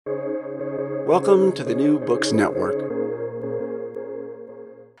Welcome to the New Books Network.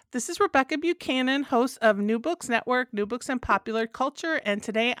 This is Rebecca Buchanan, host of New Books Network, New Books and Popular Culture, and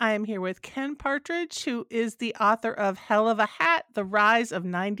today I am here with Ken Partridge, who is the author of Hell of a Hat, The Rise of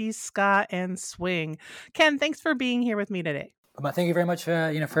 90s Ska and Swing. Ken, thanks for being here with me today. Well, thank you very much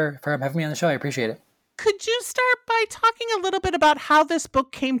for having me on the show. I appreciate it. Could you start by talking a little bit about how this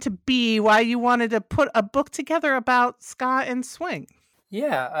book came to be, why you wanted to put a book together about ska and swing?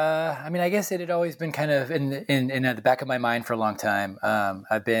 Yeah, I guess it had always been kind of in the back of my mind for a long time.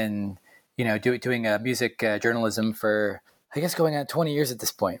 I've been, doing music journalism for, I guess, going on 20 years at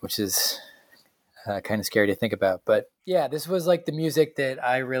this point, which is kind of scary to think about. But yeah, this was like the music that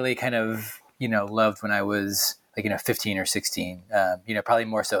I really kind of, loved when I was 15 or 16. Probably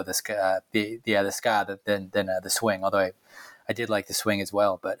more so the ska, the ska than the swing. Although I did like the swing as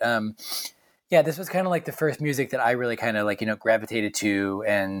well, but. Yeah, this was kind of like the first music that I really kind of gravitated to,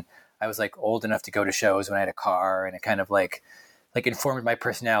 and I was like old enough to go to shows when I had a car, and it kind of like informed my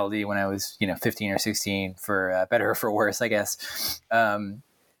personality when I was 15 or 16, for better or for worse, I guess. So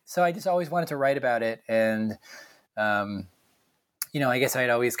I just always wanted to write about it, and I guess I'd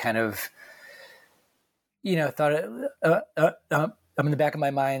always kind of thought in the back of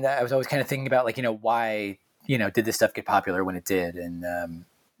my mind that I was always kind of thinking about why did this stuff get popular when it did, and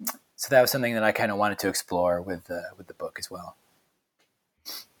so that was something that I kind of wanted to explore with the book as well.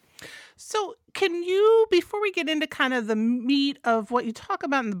 So can you, before we get into kind of the meat of what you talk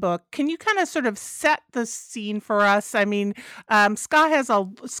about in the book, can you kind of sort of set the scene for us? I mean, ska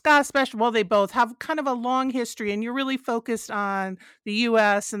especially, well, they both have kind of a long history, and you're really focused on the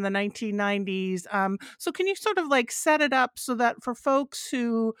U.S. in the 1990s. So can you sort of set it up so that for folks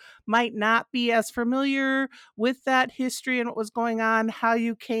who might not be as familiar with that history and what was going on, how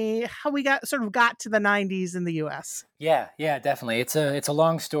we got to the 90s in the U.S.? Yeah, definitely. It's a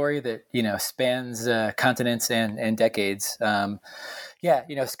long story that spans continents and decades. Ska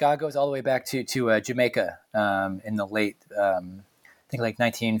goes all the way back to Jamaica in the late, I think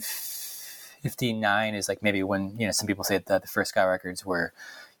 1959 is maybe when some people say that the first ska records were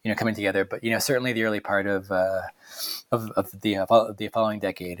coming together, but certainly the early part of the following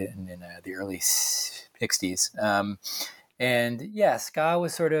decade in the early 60s, and yeah, ska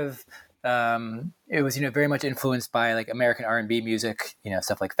was sort of. It was, very much influenced by American R&B music,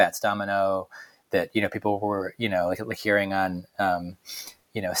 stuff like Fats Domino, that, people were, hearing on,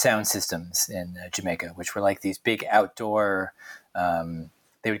 sound systems in Jamaica, which were these big outdoor,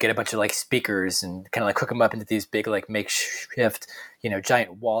 they would get a bunch of speakers and kind of hook them up into these big makeshift,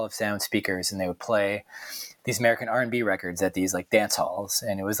 giant wall of sound speakers, and they would play these American R&B records at these dance halls,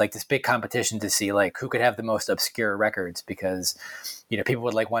 and it was this big competition to see who could have the most obscure records, because people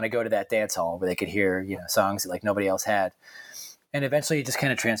would want to go to that dance hall where they could hear songs that nobody else had. And eventually it just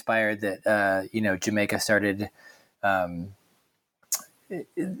kind of transpired that Jamaica started a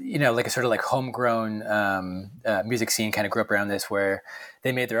sort of homegrown music scene kind of grew up around this, where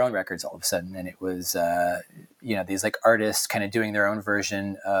they made their own records all of a sudden, and it was these artists kind of doing their own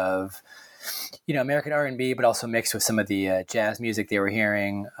version of American R&B, but also mixed with some of the jazz music they were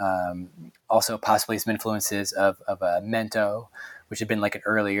hearing. Also possibly some influences of mento, which had been an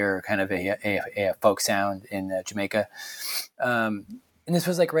earlier kind of a folk sound in Jamaica. And this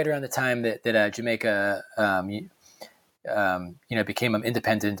was right around the time that Jamaica, became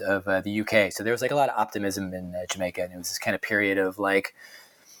independent of the UK. So there was a lot of optimism in Jamaica, and it was this kind of period of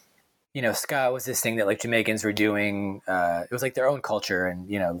ska was this thing that Jamaicans were doing. It was their own culture, and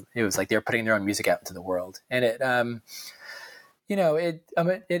it was they were putting their own music out into the world, and it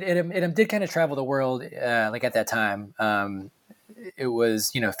did kind of travel the world. At that time, it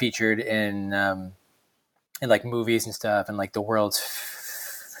was featured in movies and stuff, and the World's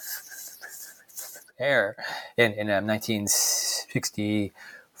Fair in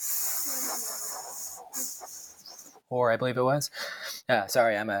 1964, I believe it was.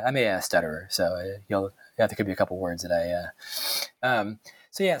 Sorry, I'm a stutterer, so there could be a couple words that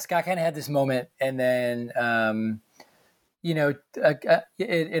so yeah, Scott kind of had this moment, and then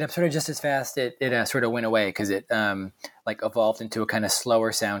it sort of just as fast it sort of went away, because it evolved into a kind of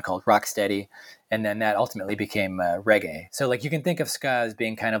slower sound called rocksteady, and then that ultimately became reggae. So you can think of ska as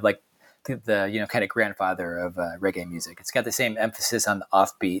being kind of the kind of grandfather of reggae music. It's got the same emphasis on the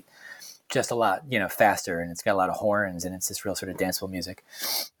offbeat, just a lot, faster, and it's got a lot of horns, and it's this real sort of danceable music.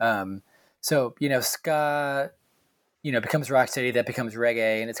 So, ska, becomes rocksteady, that becomes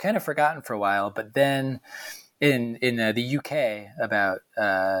reggae, and it's kind of forgotten for a while. But then in the UK, about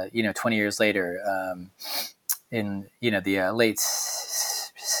 20 years later, in the late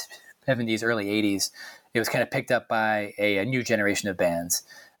 70s, early 80s, it was kind of picked up by a new generation of bands.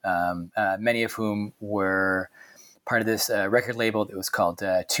 many of whom were part of this record label that was called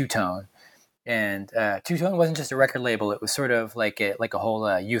Two Tone. And Two Tone wasn't just a record label; it was sort of like a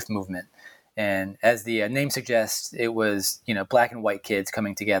whole youth movement. And as the name suggests, it was black and white kids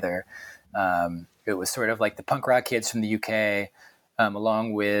coming together. It was sort of like the punk rock kids from the UK,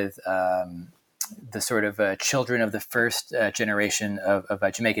 along with the sort of children of the first generation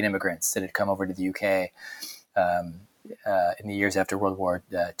of Jamaican immigrants that had come over to the UK in the years after World War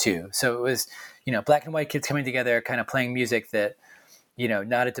II. So it was, black and white kids coming together, kind of playing music that,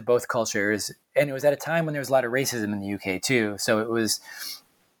 nodded to both cultures. And it was at a time when there was a lot of racism in the UK too. So it was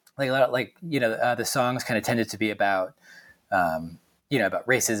like a lot of the songs kind of tended to be about, about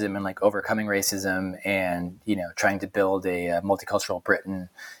racism and like overcoming racism and, trying to build a multicultural Britain.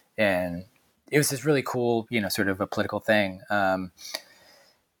 And it was this really cool, sort of a political thing.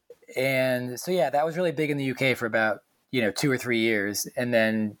 And so, yeah, that was really big in the UK for about, 2 or 3 years. And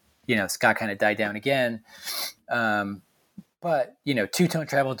then, ska kind of died down again. But, Two Tone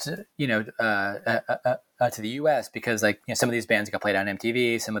traveled to, to the US because some of these bands got played on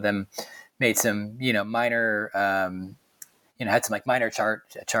MTV. Some of them made some, minor, had some minor chart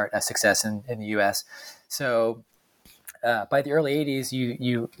success in the US. So by the early 80s,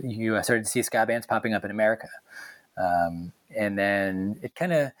 you started to see ska bands popping up in America. And then it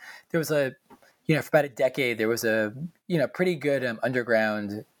kind of, there was for about a decade, there was a, pretty good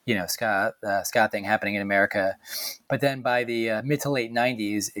underground, ska thing happening in America. But then by the mid to late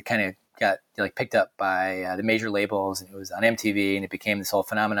 90s, it kind of got picked up by the major labels, and it was on MTV, and it became this whole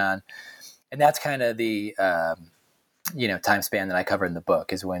phenomenon. And that's kind of the, time span that I cover in the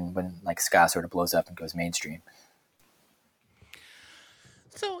book, is when ska sort of blows up and goes mainstream.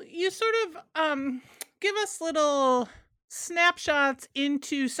 So you sort of give us little snapshots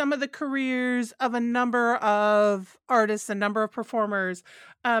into some of the careers of a number of artists, a number of performers,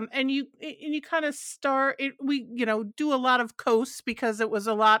 and you kind of start it. We do a lot of coasts because it was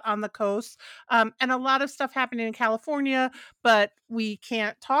a lot on the coast, and a lot of stuff happening in California, but we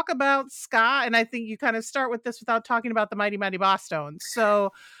can't talk about ska. And I think you kind of start with this without talking about the Mighty Mighty Bosstones.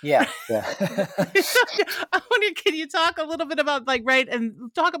 So yeah. I wonder, can you talk a little bit about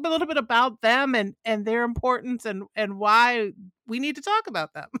and talk a little bit about them and their importance and why we need to talk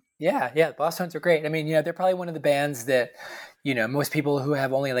about them? Yeah. The Bosstones are great. I mean, they're probably one of the bands that, most people who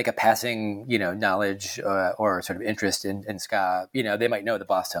have only a passing, knowledge or sort of interest in ska, they might know the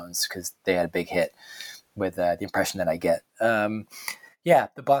Bosstones because they had a big hit with the impression that I get. The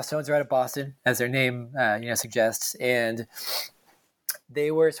Bosstones are out of Boston, as their name, suggests. And they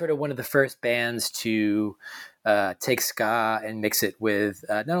were sort of one of the first bands to take ska and mix it with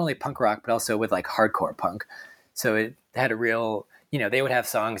not only punk rock, but also with hardcore punk. So it had a real, they would have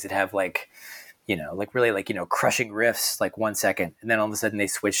songs that have really crushing riffs 1 second. And then all of a sudden they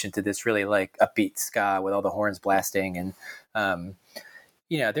switched into this really upbeat ska with all the horns blasting. And,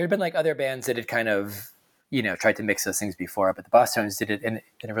 there had been other bands that had kind of, tried to mix those things before, but the Bosstones did it in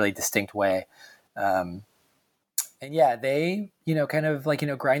a really distinct way. And yeah, they, kind of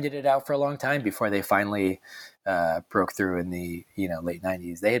grinded it out for a long time before they finally broke through in the, late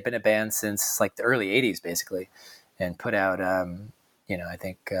 90s. They had been a band since the early 80s, basically, and put out, I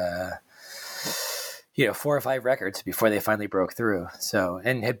think, 4 or 5 records before they finally broke through. So,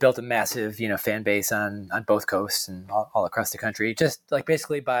 and had built a massive, fan base on both coasts and all across the country, just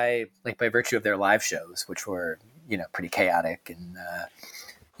basically by virtue of their live shows, which were, pretty chaotic. And,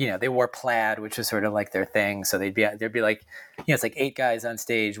 they wore plaid, which was sort of their thing. So there'd be it's 8 guys on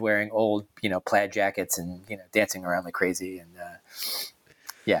stage wearing old, plaid jackets and, dancing around like crazy. And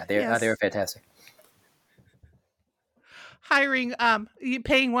they were fantastic. Hiring,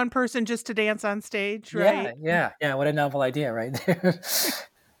 paying one person just to dance on stage, right? Yeah. What a novel idea, right there.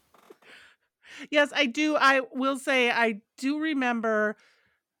 Yes, I do. I will say I do remember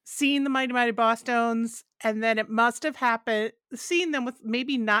seeing the Mighty Mighty Bosstones, and then it must have happened, seeing them with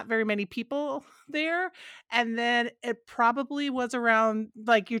maybe not very many people there. And then it probably was around,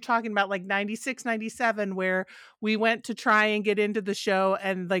 you're talking about 96, 97, where we went to try and get into the show,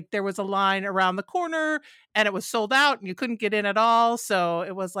 and there was a line around the corner and it was sold out and you couldn't get in at all. So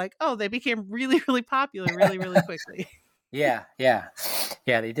it was they became really, really popular really, really quickly. Yeah,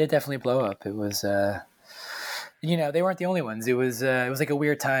 they did definitely blow up. It was, they weren't the only ones. It was a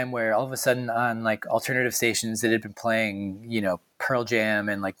weird time where all of a sudden on alternative stations that had been playing, Pearl Jam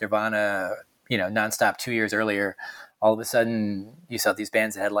and Nirvana, nonstop 2 years earlier, all of a sudden you saw these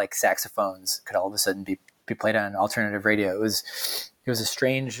bands that had saxophones could all of a sudden be played on alternative radio. It was a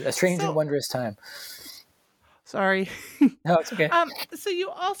strange and wondrous time. Sorry. No, it's okay. So you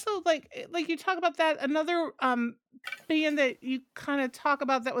also like you talk about that another band that you kind of talk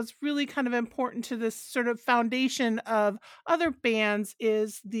about that was really kind of important to this sort of foundation of other bands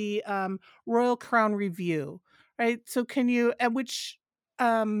is the Royal Crown Review, right? So can you and which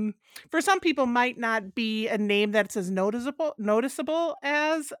um for some people might not be a name that's as noticeable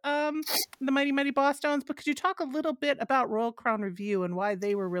as the Mighty Mighty Bosstones, but could you talk a little bit about Royal Crown Review and why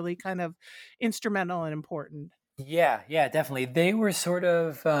they were really kind of instrumental and important? Yeah, yeah, definitely. They were sort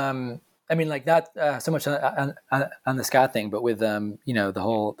of, I mean, like not so much on the ska thing, but with the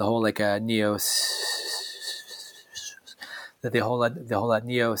whole like neo, the whole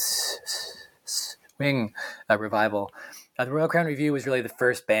neo swing revival. The Royal Crown Review was really the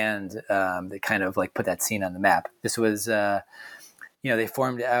first band that kind of like put that scene on the map. This was, they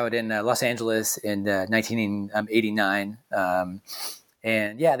formed out in Los Angeles in 1989.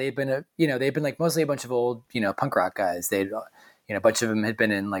 And yeah, they've been like mostly a bunch of old, punk rock guys. A bunch of them had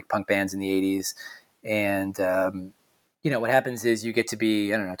been in like punk bands in the 80s. And, what happens is you get to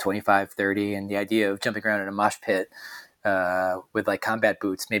be, I don't know, 25, 30, and the idea of jumping around in a mosh pit with like combat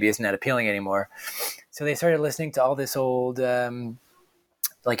boots maybe isn't that appealing anymore. So they started listening to all this old, jazz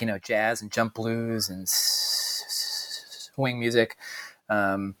and jump blues and swing music.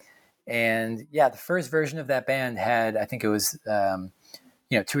 And yeah, the first version of that band had, I think it was,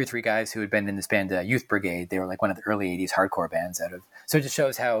 two or three guys who had been in this band, Youth Brigade. They were like one of the early 80s hardcore bands so it just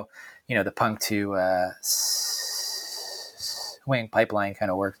shows how, the punk to swing pipeline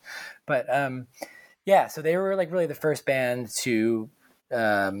kind of works. But yeah, so they were like really the first band to,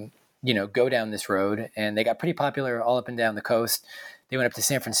 go down this road, and they got pretty popular all up and down the coast. They went up to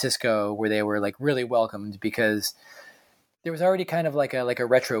San Francisco where they were like really welcomed because there was already kind of like a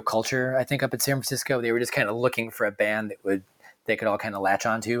retro culture, I think, up in San Francisco. They were just kind of looking for a band they could all kind of latch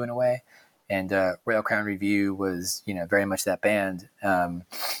onto in a way. And Royal Crown Review was, very much that band. And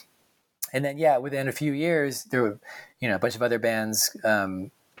then, yeah, within a few years, there were, a bunch of other bands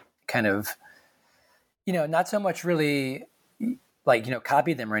kind of, not so much really like,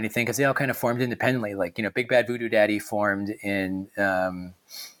 copied them or anything, because they all kind of formed independently. Like, Big Bad Voodoo Daddy formed in,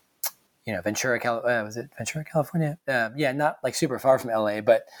 Ventura, was it Ventura, California? Yeah, not like super far from LA,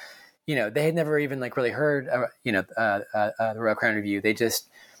 but they had never even like really heard, the Royal Crown Review. They just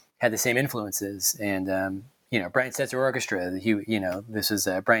had the same influences, and Brian Setzer Orchestra. This was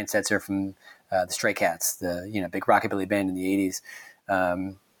Brian Setzer from the Stray Cats, the big rockabilly band in the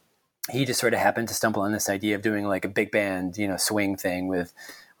 '80s. He just sort of happened to stumble on this idea of doing like a big band, swing thing with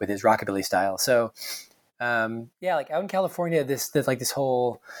his rockabilly style. So yeah, like out in California, this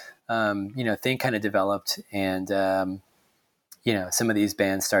whole thing kind of developed, and some of these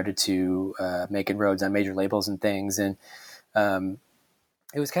bands started to make inroads on major labels and things, and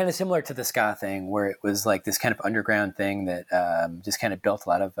it was kind of similar to the ska thing, where it was like this kind of underground thing that just kind of built a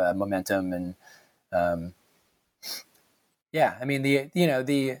lot of momentum, and yeah, I mean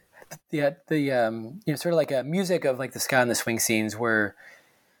the sort of like a music of like the ska and the swing scenes were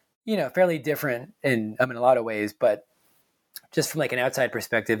fairly different in a lot of ways, but just from like an outside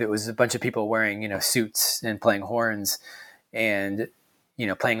perspective, it was a bunch of people wearing suits and playing horns and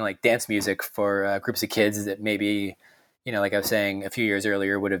playing like dance music for groups of kids that maybe like I was saying a few years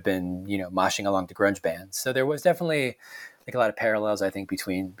earlier would have been moshing along to grunge bands. So there was definitely like a lot of parallels, I think,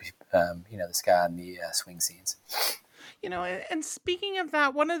 between the ska and the swing scenes. And speaking of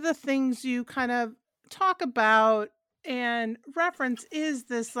that, one of the things you kind of talk about and reference is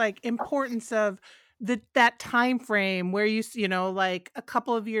this like importance of that time frame where like a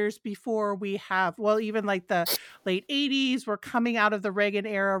couple of years before we have, well, even like the late 80s, we're coming out of the Reagan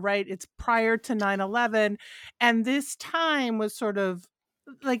era, right? It's prior to 9/11, and this time was sort of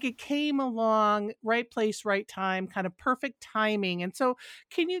like it came along, right place, right time, kind of perfect timing. And so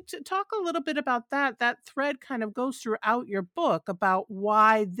can you talk a little bit about that thread kind of goes throughout your book about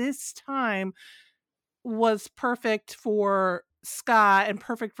why this time was perfect for ska and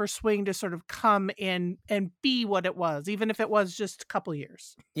perfect for swing to sort of come in and be what it was, even if it was just a couple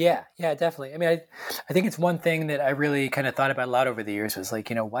years. Yeah, definitely. I mean, I think it's one thing that I really kind of thought about a lot over the years was like,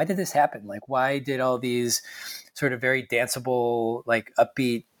 why did this happen? Like, why did all these sort of very danceable, like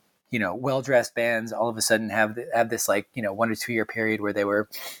upbeat, well-dressed bands all of a sudden have this like, 1 or 2 year period where they were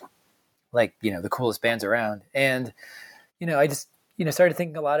like, the coolest bands around? And, I just, started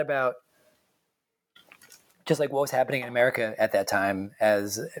thinking a lot about just like what was happening in America at that time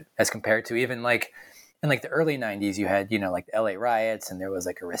as compared to even like in like the early 90s, you had, like the LA riots, and there was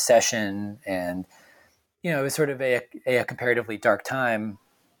like a recession, and, it was sort of a comparatively dark time.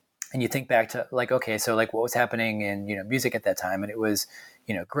 and you think back to like, okay, so like what was happening in, music at that time, and it was,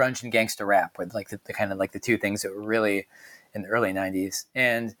 grunge and gangster rap were like the kind of like the two things that were really in the early 90s.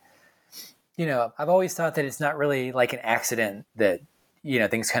 And I've always thought that it's not really like an accident that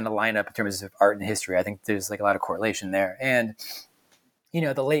things kind of line up in terms of art and history. I think there's like a lot of correlation there. And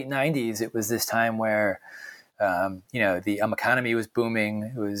the late 90s, it was this time where the economy was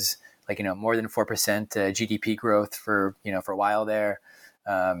booming. It was like more than 4% GDP growth for for a while there.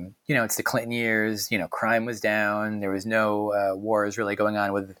 It's the Clinton years. Crime was down. There was no wars really going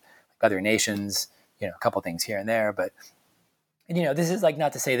on with other nations. A couple things here and there, but this is like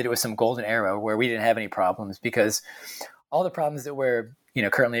not to say that it was some golden era where we didn't have any problems, because all the problems that we're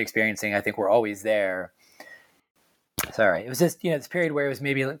currently experiencing, I think, were always there. Sorry, it was just this period where it was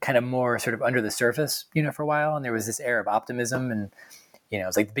maybe kind of more sort of under the surface, for a while, and there was this era of optimism, and it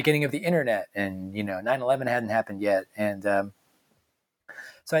was like the beginning of the internet, and 9/11 hadn't happened yet, and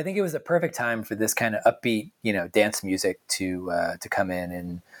so I think it was the perfect time for this kind of upbeat, dance music to come in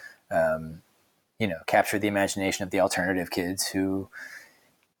and capture the imagination of the alternative kids who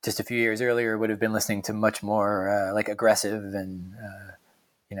just a few years earlier would have been listening to much more like aggressive and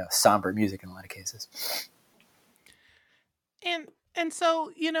somber music in a lot of cases. And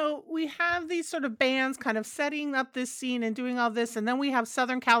so, we have these sort of bands kind of setting up this scene and doing all this, and then we have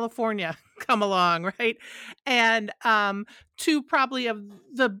Southern California come along, right? And two probably of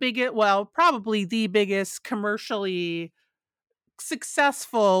the biggest, well, probably the biggest commercially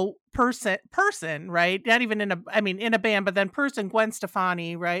successful person, right? Not even in a band, but then person, Gwen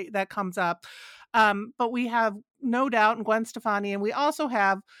Stefani, right? That comes up. But we have No Doubt and Gwen Stefani, and we also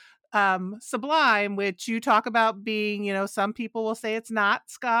have Sublime, which you talk about being, some people will say it's not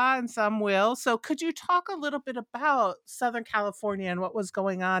ska and some will. So could you talk a little bit about Southern California and what was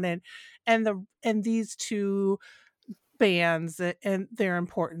going on and these two bands and their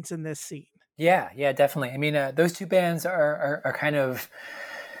importance in this scene? Yeah, definitely. I mean, those two bands are kind of,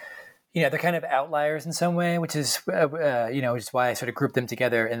 they're kind of outliers in some way, which is, which is why I sort of grouped them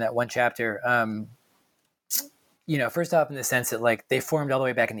together in that one chapter. First off, in the sense that like they formed all the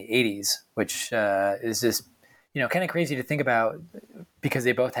way back in the 80s, which is just, kind of crazy to think about, because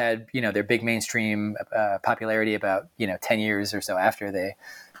they both had, their big mainstream popularity about, 10 years or so after they,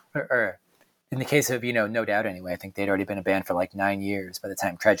 or in the case of, No Doubt anyway, I think they'd already been a band for like 9 years by the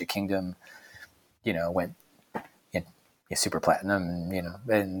time Tragic Kingdom, went super platinum,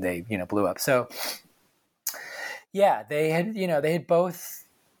 and they, blew up. So yeah, they had both,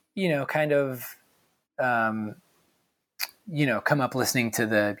 kind of, come up listening to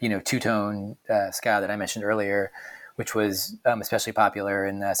the, two-tone ska that I mentioned earlier, which was especially popular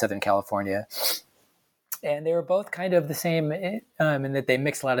in Southern California. And they were both kind of the same in that they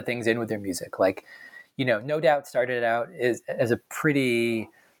mixed a lot of things in with their music. Like, No Doubt started out as a pretty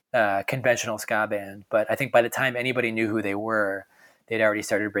conventional ska band, but I think by the time anybody knew who they were, they'd already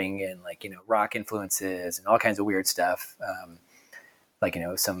started bringing in like, rock influences and all kinds of weird stuff. Like,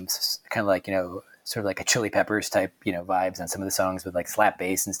 some kind of like, sort of like a Chili Peppers type, vibes on some of the songs with like slap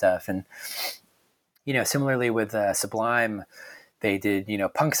bass and stuff. And, similarly with Sublime, they did,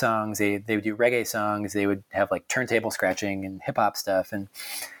 punk songs, they would do reggae songs, they would have like turntable scratching and hip hop stuff. And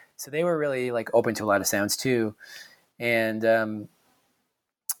so they were really like open to a lot of sounds too. And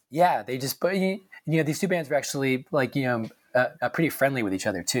they just, but these two bands were actually like, pretty friendly with each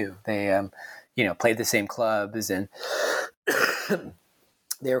other too. They, played the same clubs, and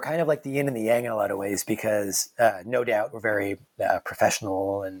they were kind of like the yin and the yang in a lot of ways, because No Doubt were very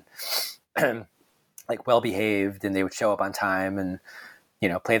professional and like well-behaved, and they would show up on time and,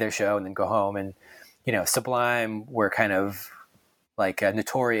 play their show and then go home. And, Sublime were kind of like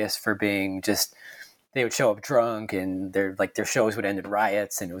notorious for being just, they would show up drunk, and their shows would end in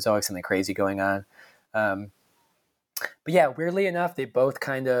riots, and it was always something crazy going on. But yeah, weirdly enough, they both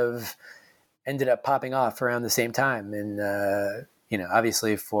kind of ended up popping off around the same time. And,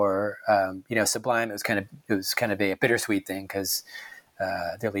 obviously for, Sublime, it was kind of a bittersweet thing, because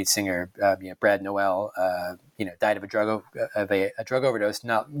their lead singer, Brad Noel, died of a drug overdose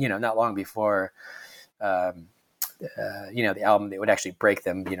not long before, the album that would actually break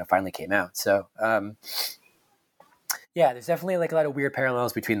them, finally came out. So, there's definitely like a lot of weird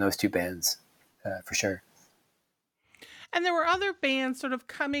parallels between those two bands, for sure. And there were other bands sort of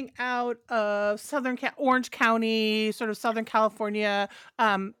coming out of Orange County, sort of Southern California.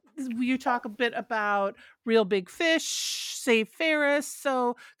 You talk a bit about Real Big Fish, Save Ferris.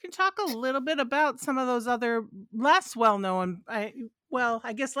 So can you talk a little bit about some of those other less well-known, I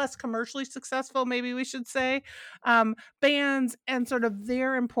guess less commercially successful, maybe we should say, bands, and sort of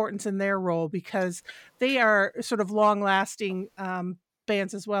their importance in their role, because they are sort of long-lasting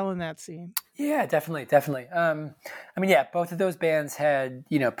bands as well in that scene. Yeah, definitely. I mean, yeah, both of those bands had,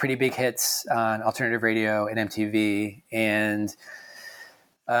 pretty big hits on alternative radio and MTV. And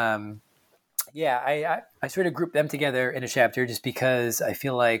yeah, I sort of grouped them together in a chapter just because I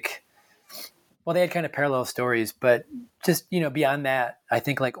feel like, well, they had kind of parallel stories, but just, beyond that, I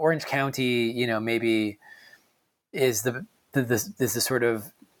think like Orange County, maybe is the sort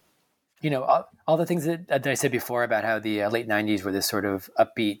of, all the things that I said before about how the late 90s were this sort of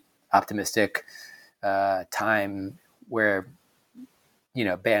upbeat, optimistic time where,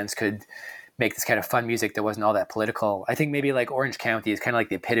 bands could make this kind of fun music that wasn't all that political. I think maybe like Orange County is kind of like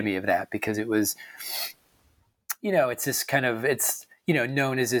the epitome of that, because it was, it's this kind of, it's,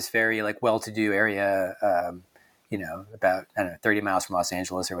 known as this very like well-to-do area, about, I don't know, 30 miles from Los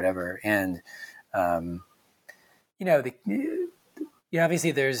Angeles or whatever. And,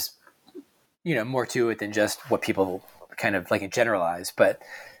 obviously there's, more to it than just what people kind of like generalize. But,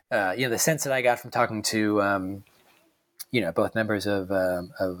 the sense that I got from talking to, both members of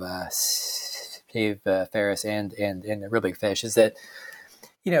Dave Ferris and Real Big Fish is that,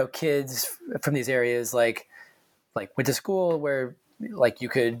 kids from these areas like went to school where like you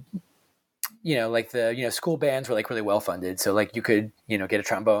could, like the, school bands were like really well funded. So like you could, get a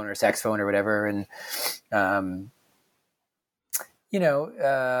trombone or saxophone or whatever. And,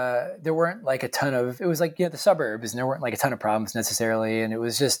 there weren't like a ton of, it was like, the suburbs, and there weren't like a ton of problems necessarily. And it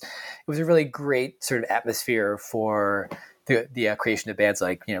was a really great sort of atmosphere for the creation of bands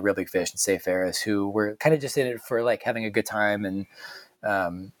like, Real Big Fish and Dave Ferris, who were kind of just in it for like having a good time, and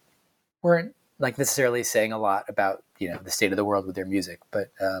weren't like necessarily saying a lot about, the state of the world with their music,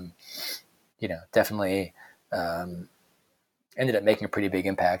 but, definitely ended up making a pretty big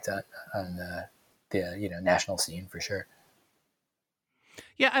impact on the national scene for sure.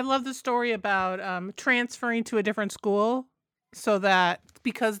 Yeah, I love the story about transferring to a different school so that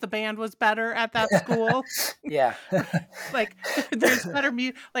because the band was better at that school. Yeah. Like there's better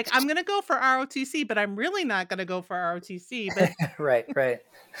music. Like I'm going to go for ROTC, but I'm really not going to go for ROTC. But Right.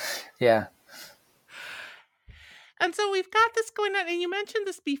 Yeah. And so we've got this going on, and you mentioned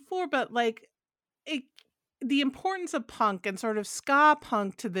this before, but like the importance of punk and sort of ska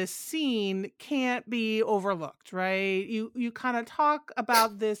punk to this scene can't be overlooked, right? You kind of talk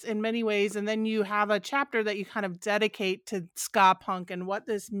about this in many ways, and then you have a chapter that you kind of dedicate to ska punk and what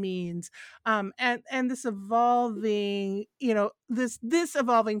this means, and this evolving, this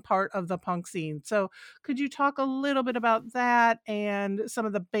evolving part of the punk scene. So could you talk a little bit about that and some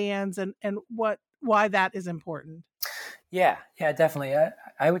of the bands and why that is important? Yeah, definitely.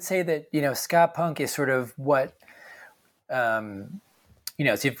 I would say that, ska punk is sort of what, so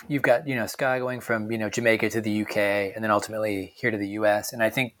you've got, ska going from, Jamaica to the UK and then ultimately here to the US. And I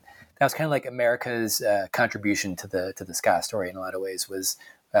think that was kind of like America's contribution to the ska story in a lot of ways was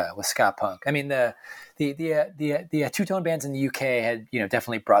ska punk. I mean, the two-tone bands in the UK had,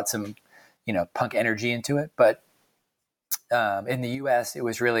 definitely brought some, punk energy into it. But in the US, it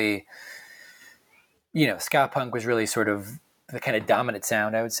was really, ska punk was really sort of the kind of dominant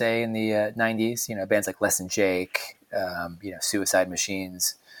sound, I would say, in the 90s. Bands like Less Than Jake, Suicide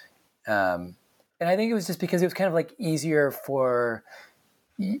Machines. And I think it was just because it was kind of like easier for,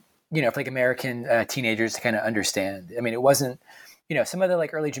 for like American teenagers to kind of understand. I mean, it wasn't, some of the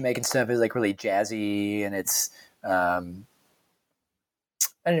like early Jamaican stuff is like really jazzy, and it's, I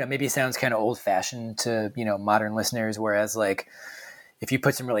don't know, maybe it sounds kind of old fashioned to, modern listeners. Whereas like, if you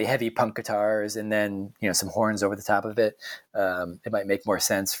put some really heavy punk guitars and then, some horns over the top of it, it might make more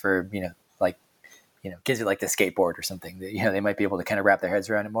sense for, kids who like to skateboard or something. That, they might be able to kind of wrap their heads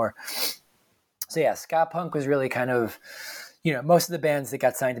around it more. So yeah, ska punk was really kind of, most of the bands that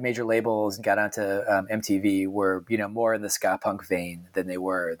got signed to major labels and got onto MTV were, more in the ska punk vein than they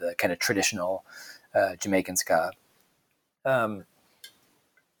were the kind of traditional Jamaican ska.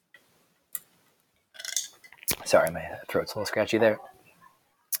 Sorry, my throat's a little scratchy there.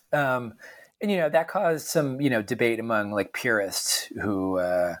 And, that caused some, debate among like purists who,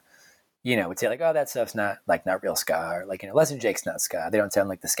 would say like, oh, that stuff's not real ska, or like, Less Than Jake's not ska. They don't sound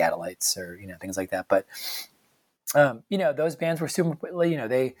like the Scatolites or, things like that. But, those bands were super,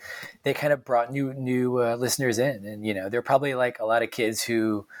 they kind of brought new listeners in, and, they're probably like a lot of kids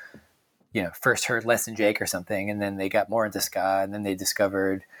who, first heard Less Than Jake or something, and then they got more into ska, and then they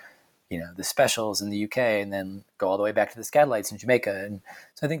discovered, the Specials in the UK, and then go all the way back to the Scatolites in Jamaica. And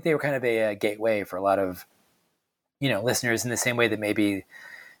so I think they were kind of a gateway for a lot of, listeners, in the same way that maybe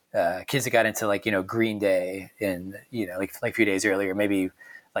kids that got into like, Green Day in, like a few days earlier, maybe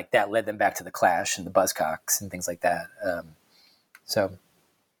like that led them back to the Clash and the Buzzcocks and things like that.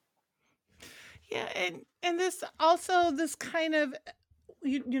 Yeah. And this also, this kind of,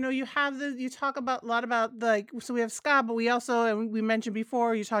 you have you talk about a lot about so we have ska, but we also, and we mentioned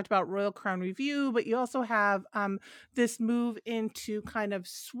before, you talked about Royal Crown Review, but you also have this move into kind of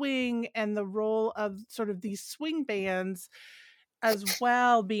swing and the role of sort of these swing bands as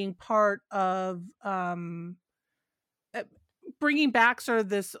well being part of uh, bringing back sort of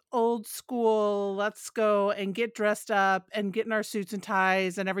this old school, let's go and get dressed up and get in our suits and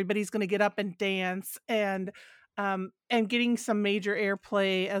ties and everybody's going to get up and dance, and getting some major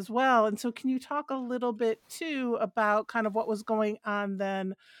airplay as well. And so can you talk a little bit too about kind of what was going on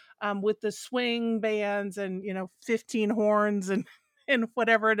then, with the swing bands and 15 horns and and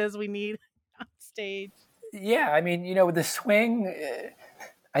whatever it is we need on stage? Yeah, I mean, with the swing,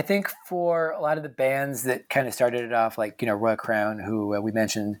 I think for a lot of the bands that kind of started it off, like Royal Crown, who we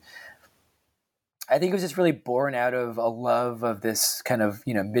mentioned, I think it was just really born out of a love of this kind of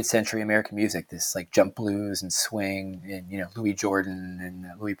mid-century American music, this like jump blues and swing, and Louis Jordan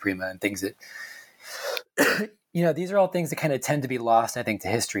and Louis Prima and things that these are all things that kind of tend to be lost, I think, to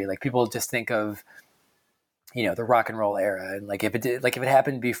history. Like people just think of the rock and roll era, and like if it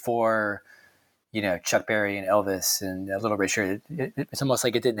happened before Chuck Berry and Elvis and Little Richard, it's almost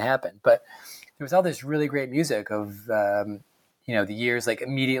like it didn't happen. But there was all this really great music of, the years like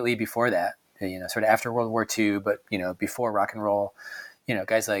immediately before that, sort of after World War II, but, before rock and roll,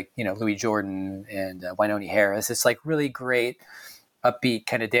 guys like, Louis Jordan and Wynonie Harris. It's like really great, upbeat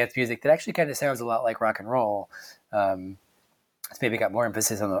kind of dance music that actually kind of sounds a lot like rock and roll. It's maybe got more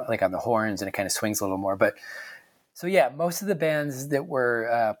emphasis on the horns, and it kind of swings a little more, but so yeah, most of the bands that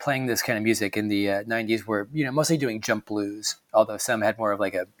were playing this kind of music in the 90s were, mostly doing jump blues, although some had more of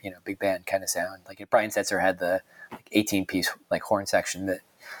like a, big band kind of sound. Like Brian Setzer had the 18-piece like horn section that,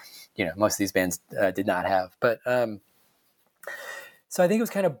 most of these bands did not have. But so I think it was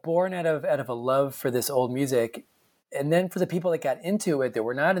kind of born out of a love for this old music. And then for the people that got into it that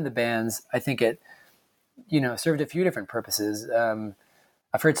were not in the bands, I think it, served a few different purposes.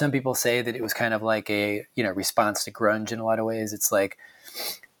 I've heard some people say that it was kind of like a, response to grunge in a lot of ways. It's like,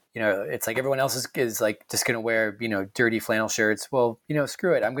 it's like everyone else is like just going to wear, dirty flannel shirts. Well,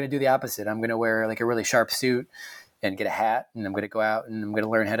 screw it. I'm going to do the opposite. I'm going to wear like a really sharp suit and get a hat, and I'm going to go out and I'm going to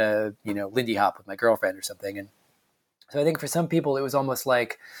learn how to, Lindy Hop with my girlfriend or something. And so I think for some people it was almost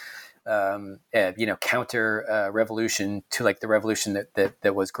like, counter revolution to like the revolution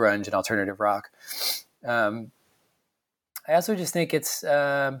that was grunge and alternative rock. I also just think it's,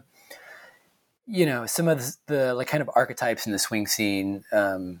 some of the like kind of archetypes in the swing scene.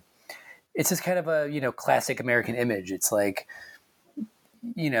 It's just kind of a, classic American image. It's like,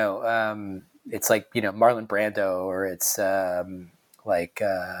 it's like, Marlon Brando, or it's like,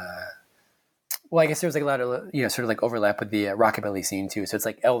 well, I guess there's like a lot of, sort of like overlap with the rockabilly scene too. So it's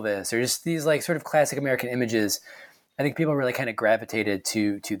like Elvis, or just these like sort of classic American images. I think people really kind of gravitated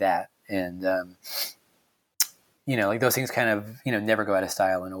to that. And, like those things kind of, never go out of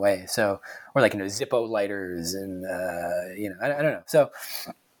style in a way. So, or like, Zippo lighters and, I don't know. So,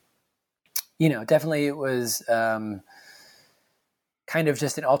 definitely it was kind of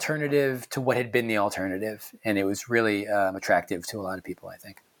just an alternative to what had been the alternative. And it was really attractive to a lot of people, I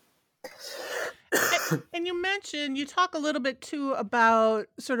think. And you talk a little bit too about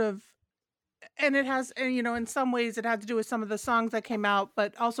sort of, and it has, and in some ways it had to do with some of the songs that came out,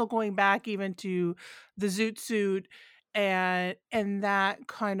 but also going back even to the Zoot Suit and that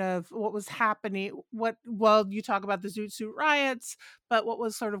kind of what was happening. You talk about the Zoot Suit riots, but what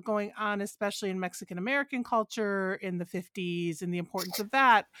was sort of going on, especially in Mexican American culture in the 50s, and the importance of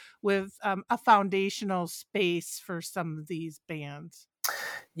that with a foundational space for some of these bands.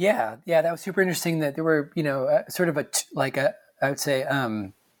 Yeah, that was super interesting. That there were, sort of I would say,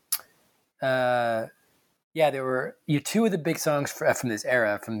 there were two of the big songs from this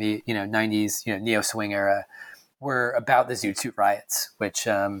era, from the 90s, neo swing era, were about the Zoot Suit riots, which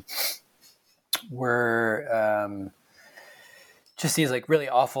were just these like really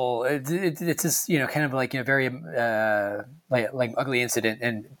awful. It's just kind of like very like ugly incident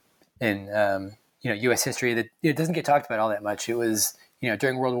in U.S. history that doesn't get talked about all that much. It was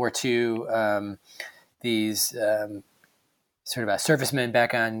during World War II, these sort of servicemen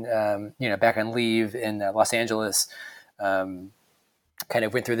back on leave in Los Angeles, kind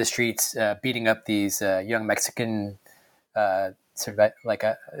of went through the streets, beating up these young Mexican, sort of like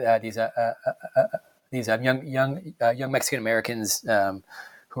these young Mexican Americans who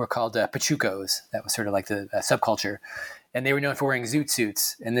were called Pachucos. That was sort of like the subculture, and they were known for wearing zoot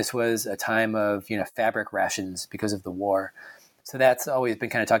suits. And this was a time of fabric rations because of the war. So that's always been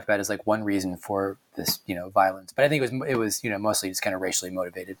kind of talked about as like one reason for this, violence. But I think it was mostly just kind of racially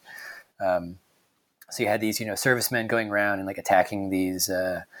motivated. So you had these, servicemen going around and like attacking these,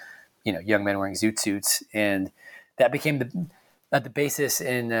 young men wearing zoot suits, and that became the basis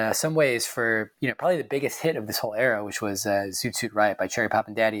in some ways for probably the biggest hit of this whole era, which was "Zoot Suit Riot" by Cherry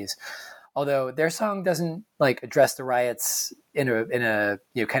Poppin' Daddies. Although their song doesn't like address the riots in a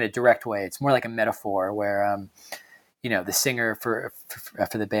kind of direct way. It's more like a metaphor where the singer for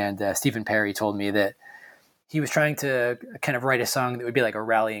the band, Stephen Perry, told me that he was trying to kind of write a song that would be like a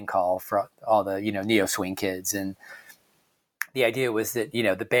rallying call for all the neo swing kids, and the idea was that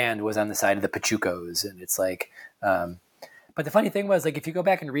the band was on the side of the Pachucos, and it's like. But the funny thing was, like, if you go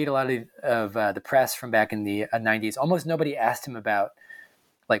back and read a lot of the press from back in the 90s, almost nobody asked him about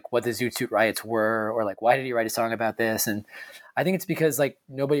like what the Zoot Suit Riots were, or like why did he write a song about this. And I think it's because like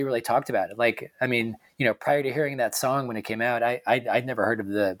nobody really talked about it. Like, I mean, prior to hearing that song when it came out, I'd never heard of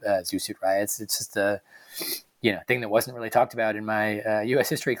the Zoot Suit Riots. It's just a thing that wasn't really talked about in my U.S.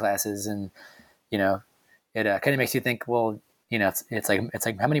 history classes, and it kind of makes you think, well, it's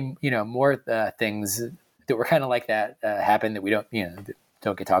like how many more things that were kind of like that happen that we don't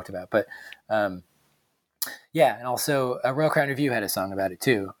don't get talked about. But and also Royal Crown Review had a song about it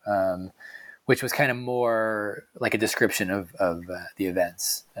too, which was kind of more like a description of the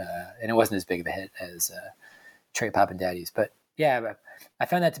events, and it wasn't as big of a hit as Cherry Poppin' Daddies. But yeah, I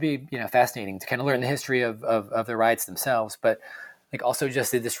found that to be fascinating to kind of learn the history of the riots themselves, but like also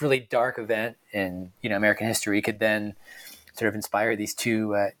just that this really dark event in American history could then sort of inspire these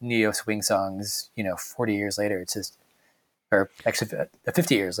two neo swing songs 40 years later. It's just, or actually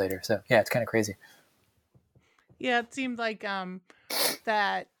 50 years later. So yeah, it's kind of crazy. Yeah, it seemed like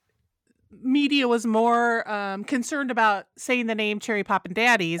that media was more concerned about saying the name Cherry Poppin'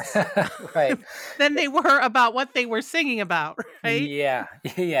 Daddies right. than they were about what they were singing about, right? Yeah.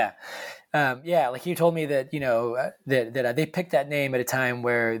 Like you told me that that they picked that name at a time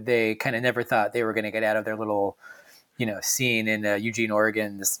where they kind of never thought they were going to get out of their little scene in Eugene,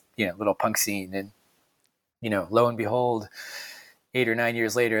 Oregon, this little punk scene, and lo and behold, 8 or 9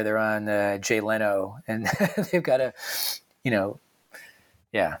 years later, they're on Jay Leno, and they've got a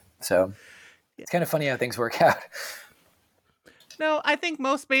So it's kind of funny how things work out. No, I think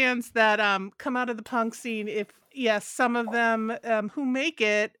most bands that come out of the punk scene, some of them who make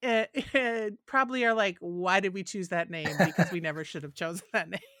it probably are like, why did we choose that name? Because we never should have chosen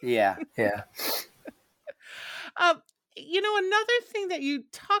that name. Yeah. Another thing that you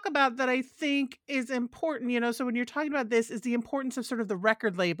talk about that I think is important, so when you're talking about this, is the importance of sort of the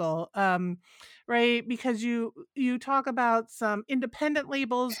record label, right? Because you talk about some independent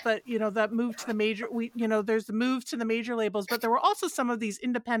labels, but that move to the major, there's the move to the major labels, but there were also some of these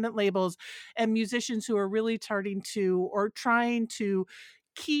independent labels and musicians who are really starting to, or trying to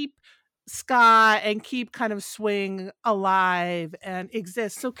keep ska and keep kind of swing alive and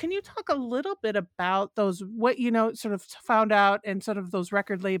exist. So can you talk a little bit about those, what sort of found out, and sort of those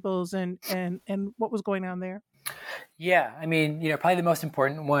record labels and what was going on there? Yeah, I mean, probably the most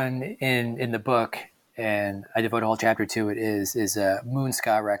important one in the book, and I devote a whole chapter to it, is Moon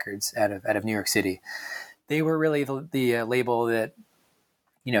Ska Records out of New York City. They were really the label that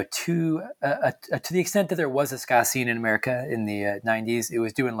to the extent that there was a ska scene in America in the 90s, it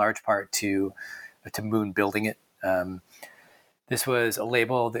was due in large part to Moon building it. This was a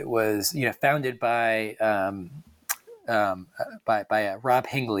label that was founded by Rob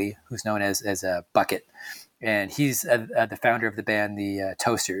Hingley, who's known as Bucket, and he's the founder of the band the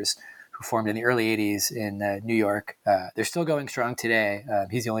Toasters, who formed in the early 80s in New York. They're still going strong today.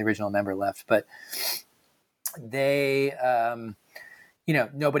 He's the only original member left, but they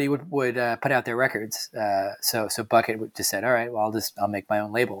nobody would put out their records. So Bucket just said, all right, well, I'll make my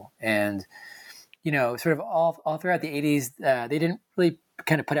own label. And, sort of all throughout the 80s, they didn't really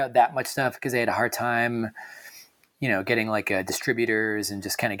kind of put out that much stuff because they had a hard time, getting like distributors and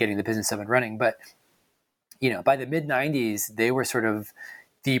just kind of getting the business up and running. But, by the mid 90s, they were sort of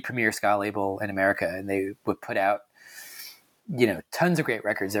the premier ska label in America, and they would put out, tons of great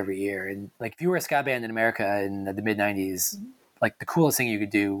records every year. And like, if you were a ska band in America in the mid 90s, like the coolest thing you could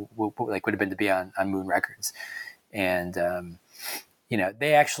do would have been to be on Moon Records. And,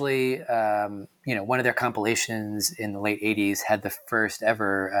 they actually, one of their compilations in the late 80s had the first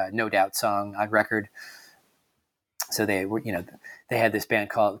ever No Doubt song on record. So they were, they had this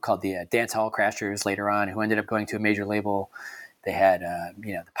band called the Dance Hall Crashers later on, who ended up going to a major label. They had,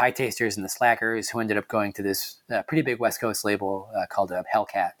 the Pie Tasters and the Slackers, who ended up going to this pretty big West Coast label called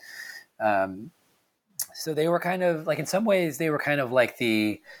Hellcat. So they were kind of like, in some ways, they were kind of like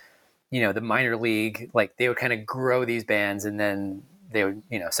the minor league. Like they would kind of grow these bands, and then they would,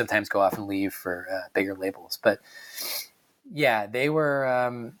 sometimes go off and leave for bigger labels. But yeah, they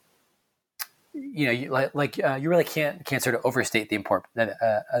were, you really can't sort of overstate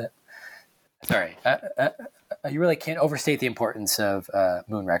the you really can't overstate the importance of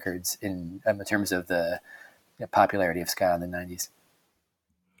Moon Records in terms of the popularity of ska in the 90s.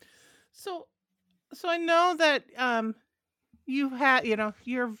 So, so I know that you've had,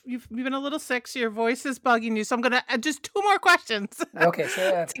 you've been a little sick, so your voice is bugging you. So I'm gonna just two more questions Okay,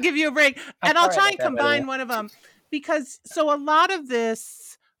 so to give you a break, I'm and I'll sorry try about and that, by the combine way. one of them because so a lot of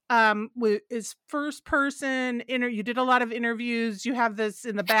this is first person. You did a lot of interviews. You have this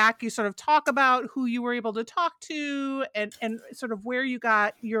in the back. You sort of talk about who you were able to talk to and sort of where you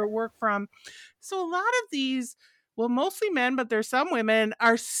got your work from. So a lot of these, well, mostly men, but there's some women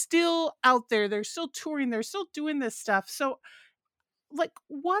are still out there. They're still touring. They're still doing this stuff. So, like,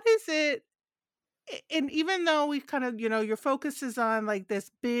 what is it? And even though we kind of, your focus is on like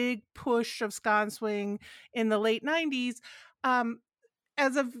this big push of ska and swing in the late '90s, um,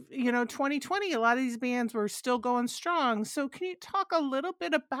 as of 2020, a lot of these bands were still going strong. So can you talk a little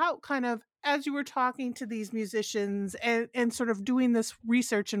bit about kind of as you were talking to these musicians and sort of doing this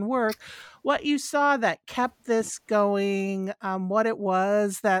research and work, what you saw that kept this going, what it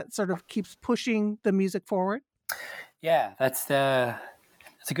was that sort of keeps pushing the music forward? Yeah, that's a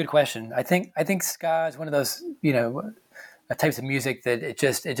good question. I think ska is one of those types of music that it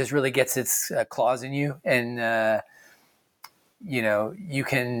just really gets its claws in you, and you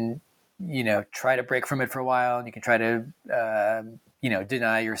can try to break from it for a while, and you can try to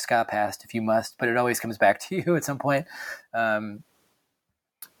deny your ska past if you must, but it always comes back to you at some point. And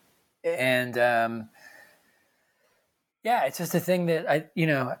yeah, it's just a thing that I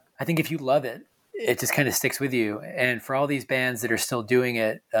think if you love it, it just kind of sticks with you. And for all these bands that are still doing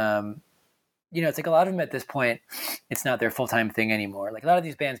it, it's like a lot of them at this point, it's not their full-time thing anymore. Like a lot of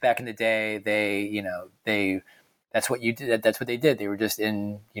these bands back in the day, that's what you did. That's what they did. They were just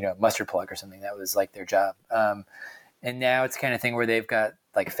in, Mustard Plug or something. That was like their job. And now it's kind of thing where they've got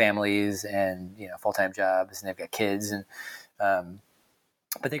like families and, full-time jobs, and they've got kids, and,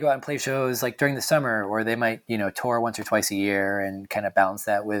 but they go out and play shows like during the summer, or they might, tour once or twice a year and kind of balance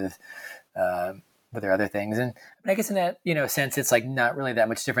that with their other things. And I guess in that, sense, it's like not really that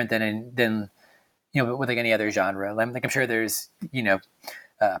much different than with like any other genre. Like I'm sure there's,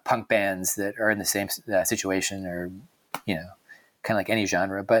 punk bands that are in the same situation, or, kind of like any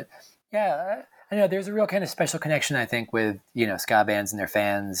genre. But yeah, I know there's a real kind of special connection, I think, with, ska bands and their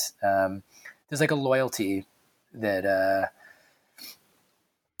fans. There's like a loyalty that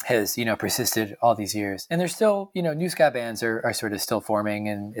has, persisted all these years. And there's still, new ska bands are sort of still forming,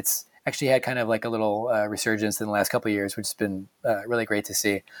 and it's actually had kind of like a little resurgence in the last couple of years, which has been really great to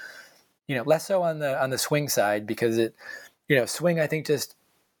see. Less so on the swing side, because it, swing, I think just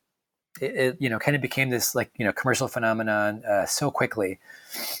it kind of became this like, commercial phenomenon so quickly,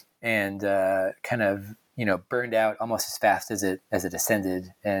 and kind of, burned out almost as fast as it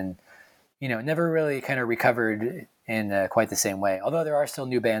ascended, and, never really kind of recovered in quite the same way. Although there are still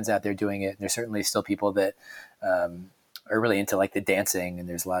new bands out there doing it, and there's certainly still people that are really into like the dancing, and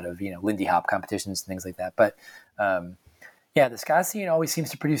there's a lot of, Lindy Hop competitions and things like that. But yeah, the ska scene always seems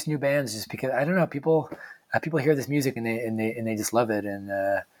to produce new bands, just because, I don't know, people hear this music and they just love it, and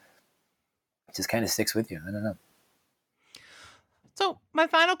it just kind of sticks with you. I don't know. So my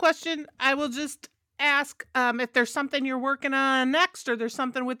final question, I will just ask if there's something you're working on next, or there's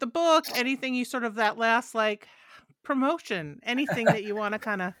something with the book, anything you sort of that last like promotion, anything that you want to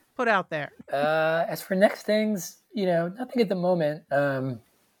kind of put out there. As for next things, nothing at the moment.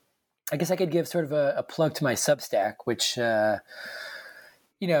 I guess I could give sort of a plug to my Substack, which, there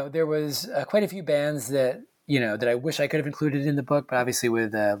was quite a few bands that, that I wish I could have included in the book, but obviously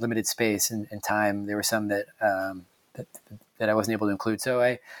with limited space and time, there were some that I wasn't able to include. So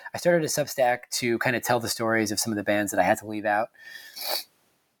I started a Substack to kind of tell the stories of some of the bands that I had to leave out.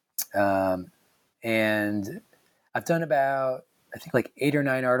 And I've done about, I think, like 8 or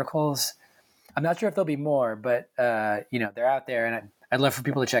 9 articles. I'm not sure if there'll be more, but they're out there, and I'd love for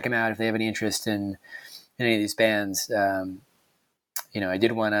people to check them out if they have any interest in any of these bands. I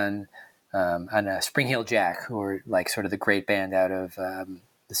did one on Spring Heel Jack, who are like sort of the great band out of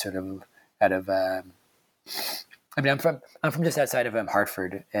I'm from just outside of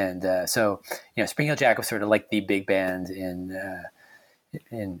Hartford, and so Spring Heel Jack was sort of like the big band in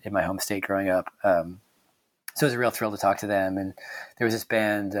my home state growing up. So it was a real thrill to talk to them. And there was this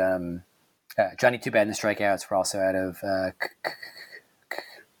band, Johnny Too Bad and the Strikeouts, were also out of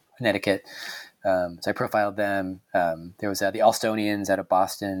Connecticut. So I profiled them. There was the Allstonians out of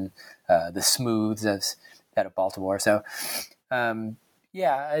Boston, the Smooths out of Baltimore. So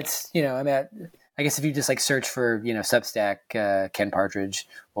yeah, it's I I guess if you just like search for, Substack, Ken Partridge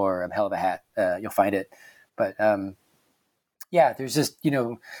or Hell of a Hat, you'll find it. But yeah, there's just,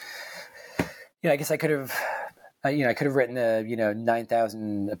 I guess I could have, I could have written a,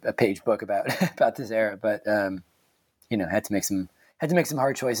 9,000 a page book about about this era, but had to make some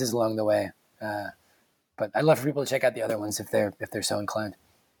hard choices along the way. But I'd love for people to check out the other ones if they're so inclined.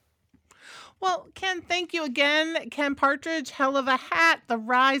 Well, Ken, thank you again. Ken Partridge, Hell of a Hat, The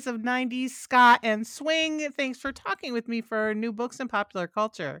Rise of 90s Ska and Swing. Thanks for talking with me for New Books in Popular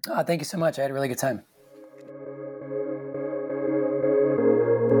Culture. Oh, thank you so much. I had a really good time.